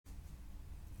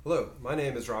Hello, my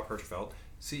name is Rob Hirschfeld,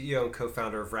 CEO and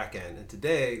co-founder of RackN, and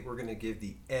today we're going to give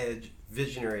the Edge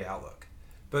visionary outlook.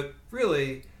 But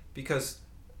really, because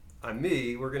I'm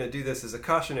me, we're going to do this as a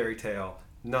cautionary tale,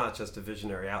 not just a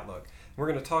visionary outlook. We're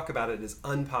going to talk about it as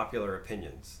unpopular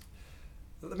opinions.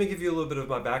 Let me give you a little bit of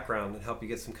my background and help you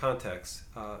get some context.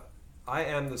 I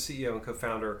am the CEO and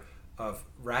co-founder of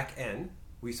RackN.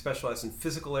 We specialize in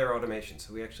physical air automation,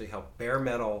 so we actually help bare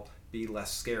metal be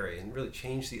less scary and really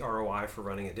change the ROI for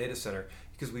running a data center,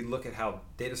 because we look at how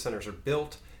data centers are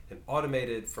built and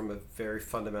automated from a very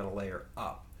fundamental layer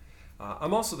up.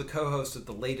 I'm also the co-host of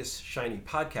the latest Shiny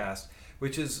podcast,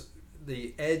 which is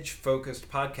the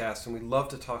edge-focused podcast, and we love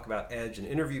to talk about edge and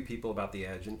interview people about the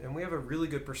edge, and we have a really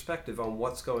good perspective on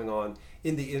what's going on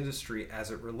in the industry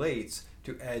as it relates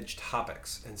to edge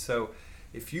topics. And so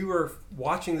if you are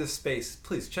watching this space,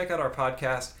 please check out our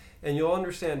podcast, and you'll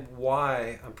understand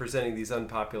why I'm presenting these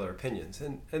unpopular opinions.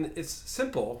 And it's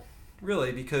simple,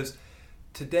 really, because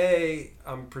today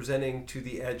I'm presenting to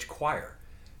the edge choir.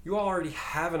 You all already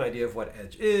have an idea of what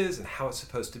edge is and how it's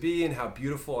supposed to be and how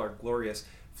beautiful our glorious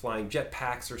flying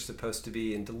jetpacks are supposed to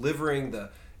be in delivering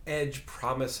the edge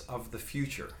promise of the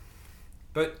future.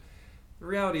 But the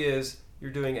reality is you're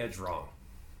doing edge wrong.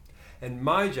 And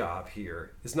my job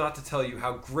here is not to tell you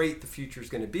how great the future is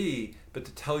going to be, but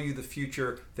to tell you the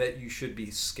future that you should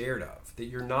be scared of, that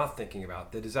you're not thinking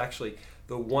about, that is actually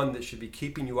the one that should be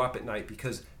keeping you up at night,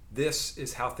 because this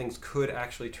is how things could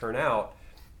actually turn out,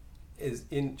 is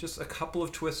in just a couple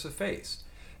of twists of fate.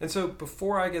 And so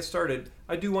before I get started,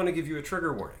 I do want to give you a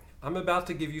trigger warning. I'm about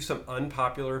to give you some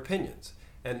unpopular opinions,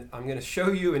 and I'm going to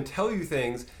show you and tell you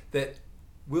things that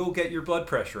will get your blood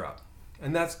pressure up.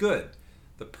 And that's good.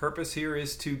 The purpose here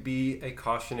is to be a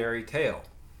cautionary tale.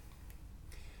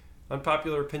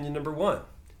 Unpopular opinion number one: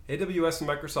 AWS and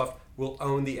Microsoft will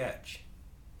own the edge.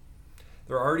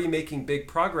 They're already making big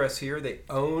progress here. They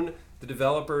own the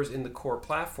developers in the core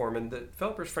platform, and the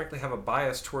developers frankly have a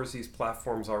bias towards these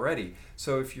platforms already.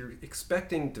 So if you're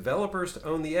expecting developers to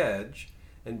own the edge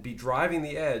and be driving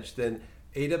the edge, then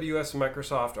AWS and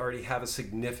Microsoft already have a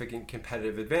significant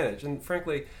competitive advantage. And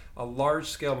frankly, a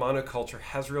large-scale monoculture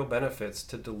has real benefits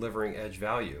to delivering edge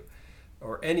value,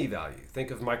 or any value.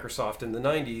 Think of Microsoft in the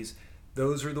 90s.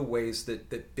 Those are the ways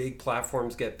that big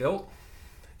platforms get built.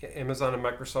 Amazon and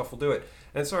Microsoft will do it.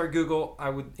 And sorry, Google,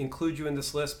 I would include you in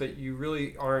this list, but you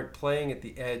really aren't playing at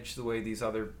the edge the way these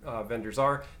other vendors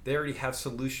are. They already have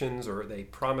solutions, or they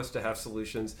promise to have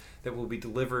solutions that will be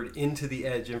delivered into the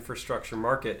edge infrastructure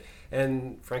market.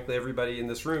 And frankly, everybody in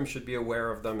this room should be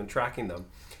aware of them and tracking them.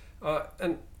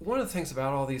 And one of the things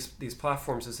about all these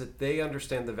platforms is that they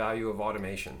understand the value of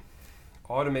automation.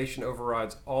 Automation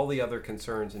overrides all the other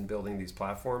concerns in building these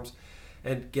platforms,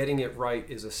 and getting it right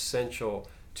is essential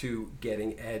to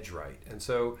getting edge right. And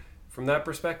so from that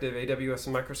perspective, AWS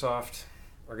and Microsoft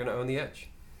are going to own the edge.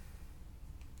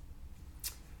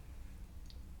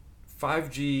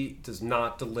 5G does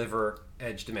not deliver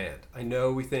edge demand. I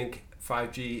know we think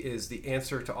 5G is the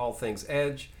answer to all things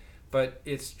edge, but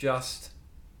it's just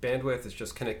bandwidth, it's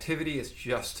just connectivity, it's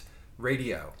just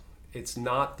radio. It's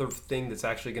not the thing that's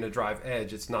actually going to drive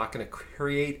edge. It's not going to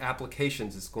create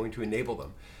applications, it's going to enable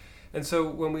them. And so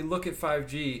when we look at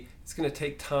 5G, it's going to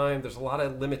take time. There's a lot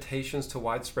of limitations to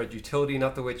widespread utility,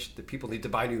 not the which the people need to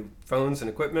buy new phones and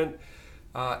equipment.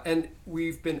 And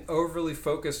we've been overly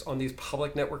focused on these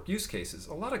public network use cases.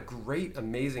 A lot of great,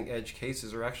 amazing edge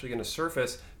cases are actually going to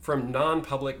surface from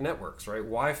non-public networks, right?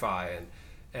 Wi-Fi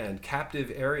and captive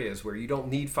areas where you don't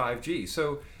need 5G.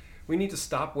 So we need to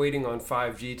stop waiting on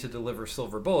 5G to deliver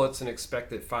silver bullets and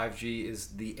expect that 5G is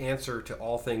the answer to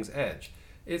all things edge.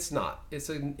 It's not. It's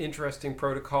an interesting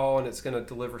protocol, and it's going to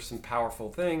deliver some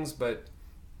powerful things, but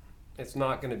it's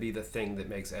not going to be the thing that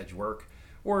makes edge work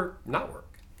or not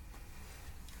work.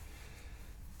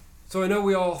 So I know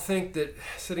we all think that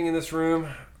sitting in this room,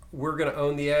 we're going to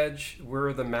own the edge.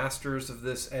 We're the masters of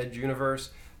this edge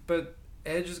universe, but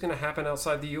edge is going to happen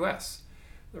outside the US.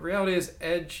 The reality is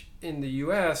edge in the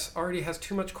US already has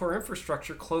too much core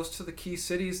infrastructure close to the key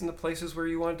cities and the places where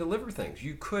you want to deliver things.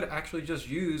 You could actually just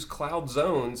use cloud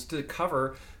zones to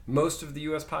cover most of the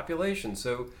US population.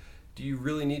 So do you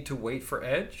really need to wait for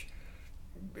edge?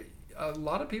 A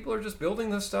lot of people are just building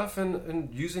this stuff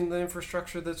and using the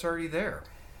infrastructure that's already there.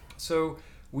 So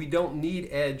we don't need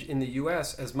edge in the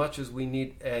US as much as we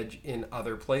need edge in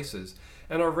other places.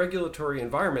 And our regulatory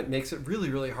environment makes it really,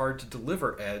 really hard to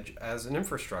deliver edge as an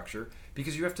infrastructure,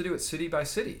 because you have to do it city by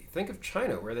city. Think of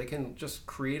China, where they can just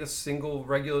create a single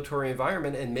regulatory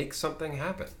environment and make something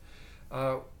happen.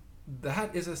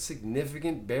 That is a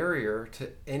significant barrier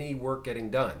to any work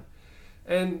getting done.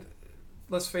 And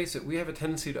let's face it, we have a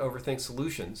tendency to overthink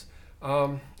solutions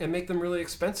and make them really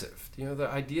expensive. The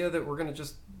idea that we're going to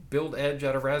just build edge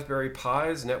out of Raspberry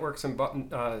Pis, networks, and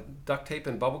duct tape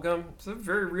and bubblegum, it's a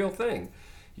very real thing.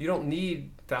 You don't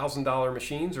need $1,000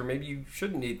 machines, or maybe you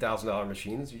shouldn't need $1,000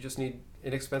 machines. You just need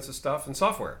inexpensive stuff and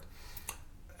software.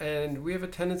 And we have a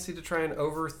tendency to try and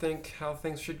overthink how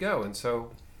things should go. And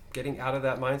so getting out of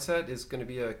that mindset is going to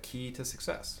be a key to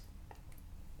success.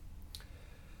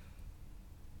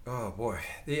 Oh boy,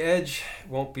 the edge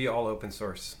won't be all open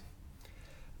source.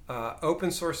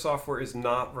 Open source software is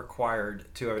not required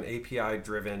to have an API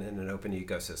driven and an open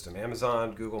ecosystem.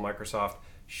 Amazon, Google, Microsoft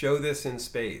show this in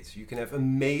spades. You can have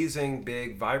amazing,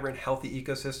 big, vibrant, healthy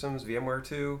ecosystems, VMware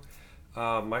too,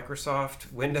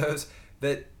 Microsoft, Windows,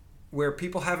 where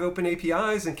people have open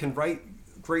APIs and can write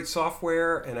great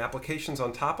software and applications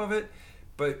on top of it,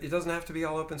 but it doesn't have to be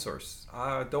all open source.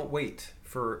 Don't wait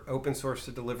for open source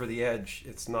to deliver the edge.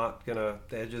 The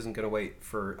edge isn't gonna wait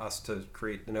for us to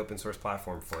create an open source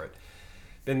platform for it.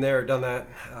 Been there, done that.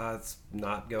 It's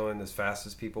not going as fast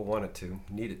as people want it to,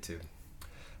 need it to.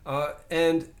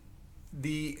 And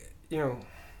the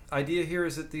idea here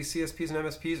is that these CSPs and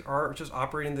MSPs are just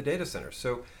operating the data centers.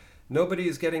 So nobody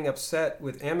is getting upset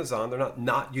with Amazon. They're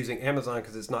not using Amazon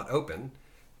because it's not open.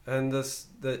 And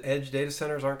the edge data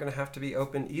centers aren't going to have to be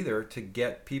open either to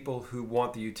get people who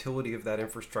want the utility of that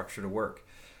infrastructure to work.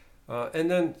 And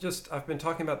then I've been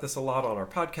talking about this a lot on our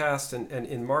podcast and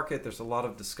in market. There's a lot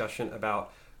of discussion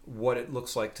about what it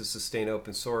looks like to sustain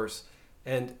open source.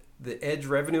 And the edge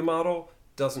revenue model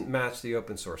doesn't match the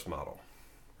open source model,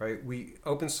 right?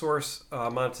 Open source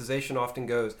monetization often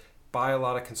goes buy a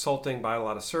lot of consulting, buy a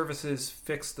lot of services,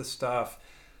 fix the stuff.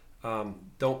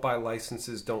 Don't buy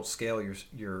licenses, don't scale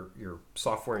your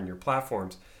software and your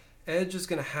platforms. Edge is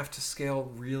going to have to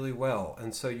scale really well.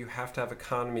 And so you have to have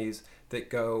economies that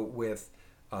go with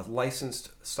a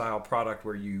licensed style product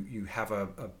where you have a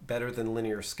better than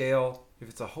linear scale. If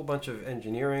it's a whole bunch of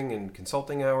engineering and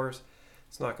consulting hours,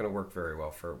 it's not going to work very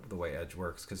well for the way Edge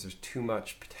works because there's too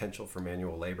much potential for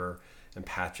manual labor and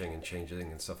patching and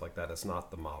changing and stuff like that. It's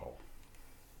not the model.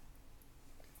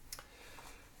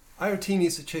 IoT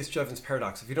needs to chase Jevons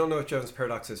paradox. If you don't know what Jevons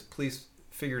paradox is, please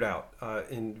figure it out.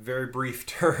 In very brief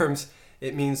terms,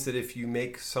 it means that if you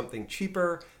make something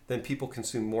cheaper, then people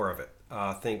consume more of it.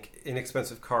 Think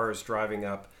inexpensive cars driving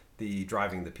up the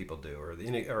driving that people do,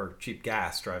 or cheap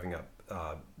gas driving up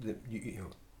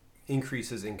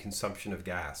increases in consumption of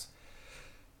gas.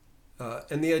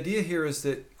 And the idea here is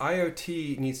that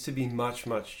IoT needs to be much,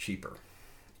 much cheaper.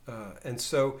 And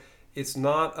so it's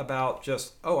not about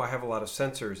just, I have a lot of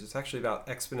sensors. It's actually about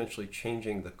exponentially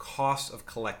changing the cost of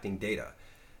collecting data.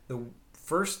 The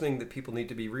first thing that people need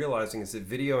to be realizing is that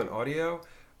video and audio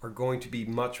are going to be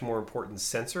much more important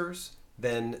sensors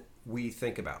than we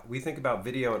think about. We think about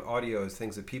video and audio as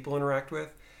things that people interact with.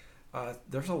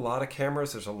 There's a lot of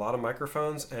cameras, there's a lot of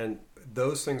microphones, and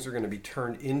those things are going to be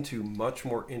turned into much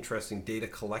more interesting data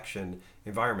collection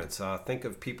environments. Think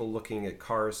of people looking at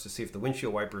cars to see if the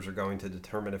windshield wipers are going to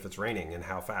determine if it's raining and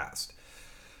how fast.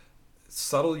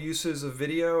 Subtle uses of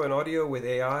video and audio with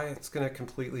AI, it's going to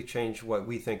completely change what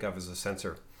we think of as a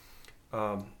sensor.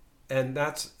 And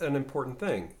that's an important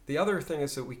thing. The other thing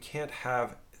is that we can't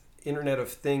have Internet of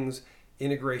Things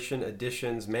integration,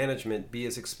 additions, management be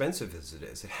as expensive as it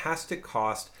is. It has to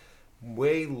cost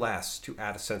way less to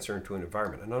add a sensor into an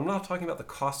environment. And I'm not talking about the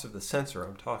cost of the sensor.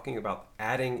 I'm talking about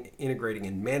adding, integrating,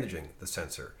 and managing the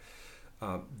sensor.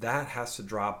 That has to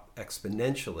drop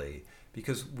exponentially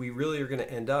because we really are going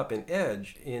to end up in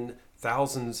Edge in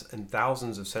thousands and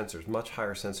thousands of sensors, much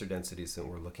higher sensor densities than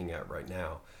we're looking at right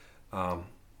now.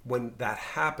 When that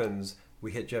happens,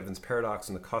 we hit Jevons paradox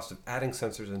and the cost of adding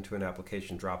sensors into an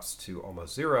application drops to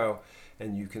almost zero,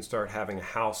 and you can start having a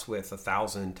house with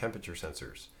 1,000 temperature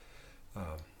sensors.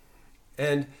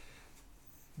 And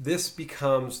this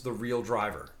becomes the real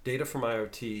driver. Data from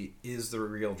IoT is the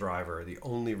real driver, the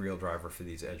only real driver for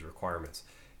these edge requirements.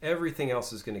 Everything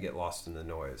else is going to get lost in the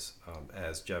noise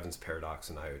as Jevons paradox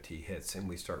and IoT hits and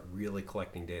we start really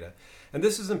collecting data. And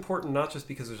this is important not just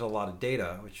because there's a lot of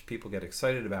data, which people get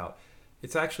excited about.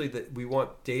 It's actually that we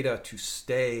want data to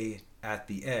stay at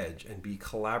the edge and be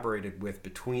collaborated with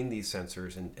between these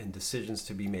sensors and decisions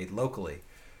to be made locally.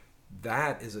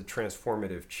 That is a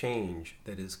transformative change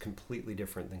that is completely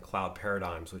different than cloud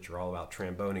paradigms, which are all about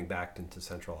tramboning back into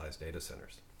centralized data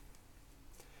centers.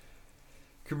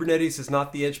 Kubernetes is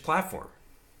not the edge platform.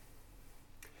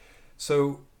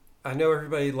 So I know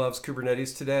everybody loves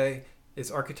Kubernetes today.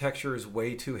 Its architecture is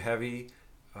way too heavy.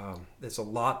 It's a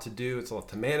lot to do. It's a lot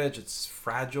to manage. It's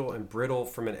fragile and brittle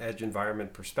from an edge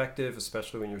environment perspective,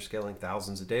 especially when you're scaling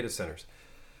thousands of data centers.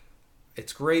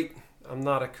 It's great. I'm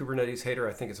not a Kubernetes hater.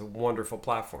 I think it's a wonderful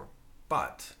platform.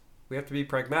 But we have to be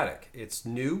pragmatic. It's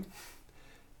new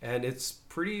and it's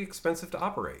pretty expensive to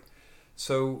operate.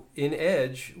 So in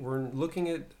Edge, we're looking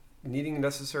at needing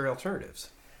necessary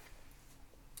alternatives.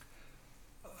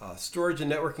 Storage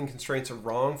and networking constraints are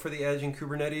wrong for the Edge in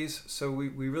Kubernetes, so we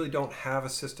really don't have a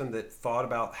system that thought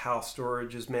about how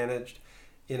storage is managed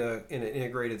in an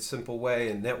integrated, simple way,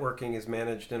 and networking is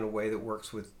managed in a way that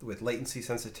works with latency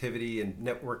sensitivity and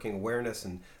networking awareness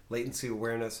and latency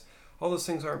awareness. All those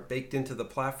things aren't baked into the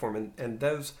platform, and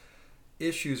those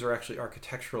issues are actually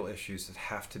architectural issues that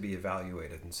have to be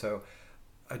evaluated. And so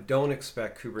I don't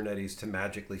expect Kubernetes to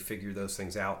magically figure those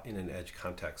things out in an Edge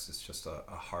context. It's just a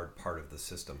hard part of the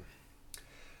system.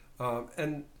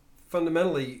 And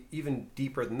fundamentally, even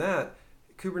deeper than that,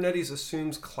 Kubernetes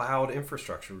assumes cloud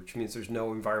infrastructure, which means there's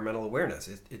no environmental awareness.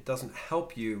 It doesn't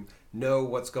help you know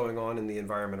what's going on in the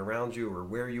environment around you, or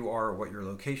where you are, or what your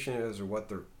location is, or what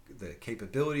the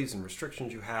capabilities and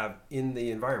restrictions you have in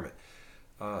the environment.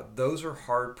 Those are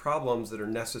hard problems that are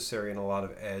necessary in a lot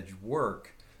of Edge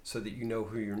work, so that you know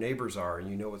who your neighbors are, and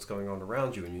you know what's going on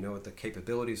around you, and you know what the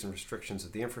capabilities and restrictions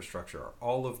of the infrastructure are.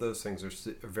 All of those things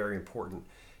are very important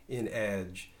in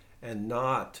Edge and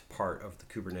not part of the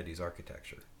Kubernetes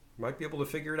architecture. You might be able to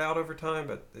figure it out over time,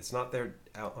 but it's not there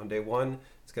out on day one.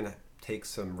 It's going to take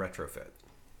some retrofit.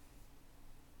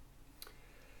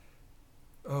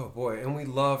 Oh boy, and we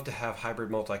love to have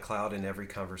hybrid multi-cloud in every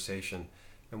conversation,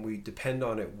 and we depend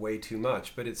on it way too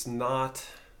much, but it's not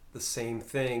the same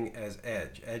thing as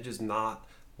Edge. Edge is not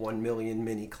 1 million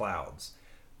mini clouds.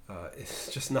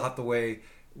 It's just not the way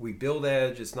we build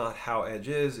Edge. It's not how Edge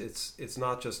is. It's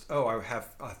not just, oh, I have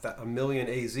a million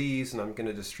AZs and I'm going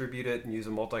to distribute it and use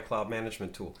a multi-cloud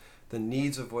management tool. The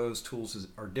needs of those tools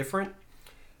are different.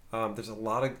 There's a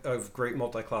lot of great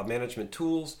multi-cloud management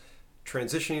tools.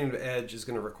 Transitioning to Edge is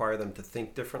going to require them to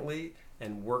think differently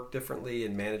and work differently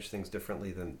and manage things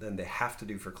differently than they have to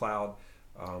do for cloud.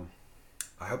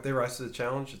 I hope they rise to the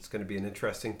challenge. It's going to be an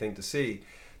interesting thing to see,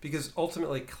 because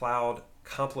ultimately cloud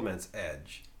complements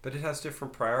Edge, but it has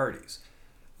different priorities.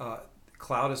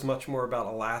 Cloud is much more about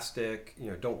elastic,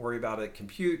 don't worry about it,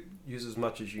 compute, use as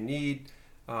much as you need,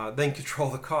 then control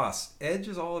the costs. Edge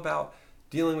is all about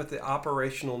dealing with the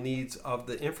operational needs of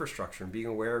the infrastructure and being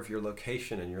aware of your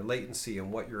location and your latency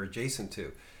and what you're adjacent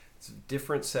to. It's a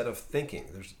different set of thinking.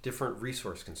 There's different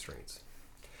resource constraints.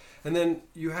 And then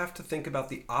you have to think about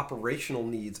the operational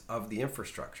needs of the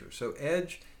infrastructure. So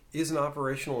Edge is an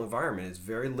operational environment. It's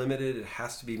very limited. It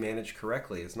has to be managed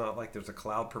correctly. It's not like there's a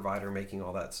cloud provider making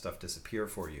all that stuff disappear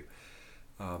for you.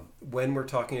 When we're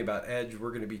talking about Edge, we're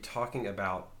going to be talking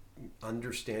about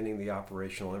understanding the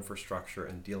operational infrastructure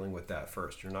and dealing with that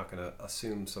first. You're not going to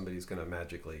assume somebody's going to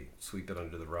magically sweep it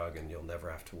under the rug and you'll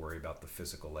never have to worry about the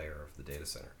physical layer of the data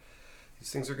center. These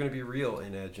things are going to be real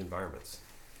in Edge environments.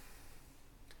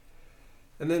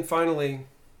 And then finally,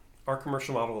 our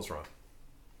commercial model is wrong.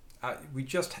 We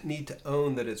just need to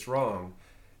own that it's wrong.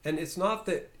 And it's not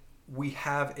that we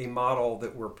have a model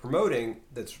that we're promoting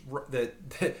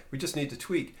that we just need to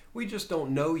tweak. We just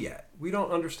don't know yet. We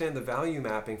don't understand the value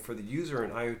mapping for the user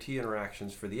and IoT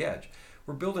interactions for the Edge.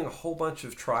 We're building a whole bunch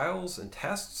of trials and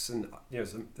tests, and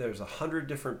there's 100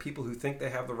 different people who think they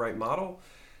have the right model.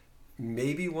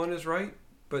 Maybe one is right,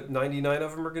 but 99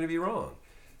 of them are going to be wrong.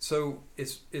 So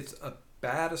it's a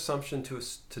bad assumption to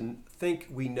think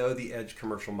we know the Edge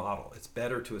commercial model. It's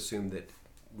better to assume that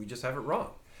we just have it wrong.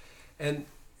 And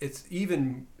it's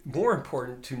even more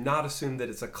important to not assume that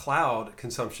it's a cloud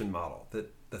consumption model.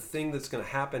 That the thing that's going to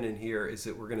happen in here is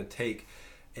that we're going to take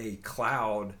a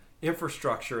cloud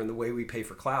infrastructure and the way we pay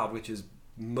for cloud, which is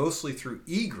mostly through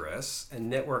egress and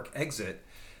network exit,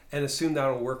 and assume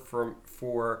that'll work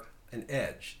for an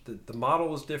Edge. The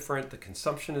model is different. The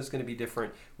consumption is going to be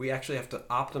different. We actually have to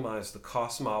optimize the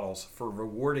cost models for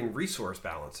rewarding resource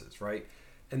balances, right?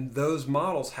 And those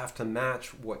models have to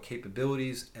match what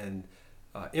capabilities and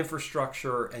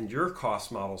infrastructure and your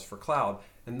cost models for cloud,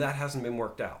 and that hasn't been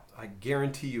worked out. I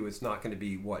guarantee you it's not going to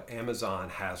be what Amazon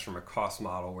has from a cost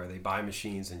model where they buy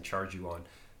machines and charge you on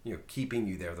keeping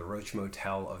you there. The Roach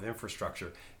Motel of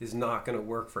infrastructure is not going to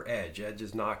work for Edge. Edge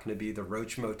is not going to be the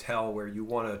Roach Motel where you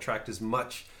want to attract as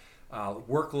much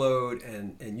workload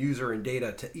and user and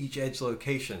data to each Edge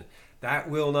location. That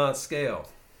will not scale.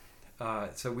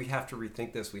 So we have to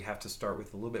rethink this. We have to start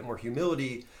with a little bit more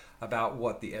humility about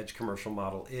what the Edge commercial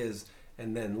model is,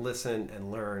 and then listen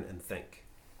and learn and think.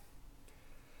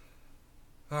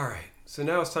 All right, so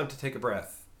now it's time to take a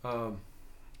breath.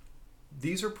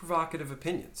 These are provocative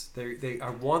opinions. I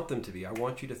want them to be. I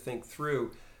want you to think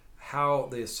through how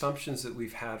the assumptions that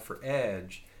we've had for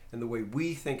Edge and the way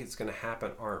we think it's going to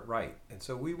happen aren't right. And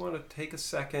so we want to take a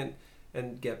second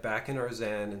and get back in our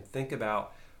zen and think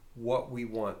about what we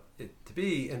want it to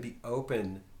be and be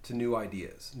open to new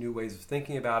ideas, new ways of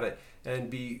thinking about it, and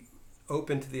be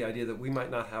open to the idea that we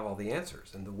might not have all the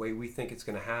answers, and the way we think it's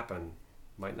going to happen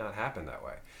might not happen that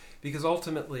way. Because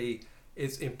ultimately,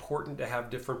 it's important to have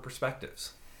different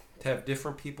perspectives, to have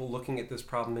different people looking at this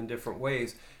problem in different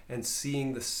ways and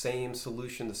seeing the same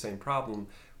solution, the same problem,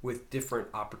 with different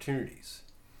opportunities.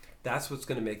 That's what's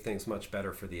going to make things much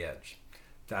better for the edge.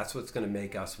 That's what's going to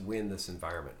make us win this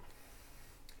environment.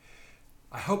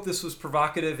 I hope this was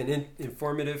provocative and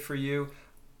informative for you.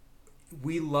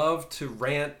 We love to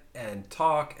rant and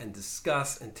talk and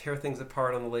discuss and tear things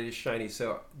apart on the latest shiny.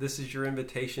 So this is your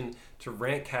invitation to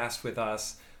rantcast with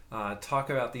us, talk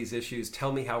about these issues,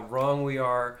 tell me how wrong we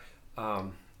are.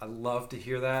 I love to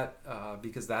hear that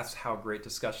because that's how great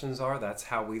discussions are. That's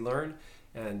how we learn.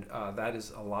 And that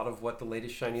is a lot of what the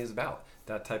latest shiny is about,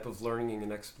 that type of learning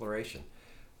and exploration.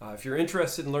 If you're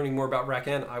interested in learning more about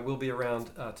RackN, I will be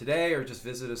around today, or just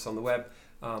visit us on the web.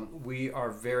 We are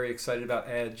very excited about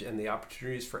Edge and the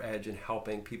opportunities for Edge in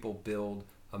helping people build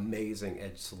amazing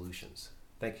Edge solutions.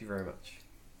 Thank you very much.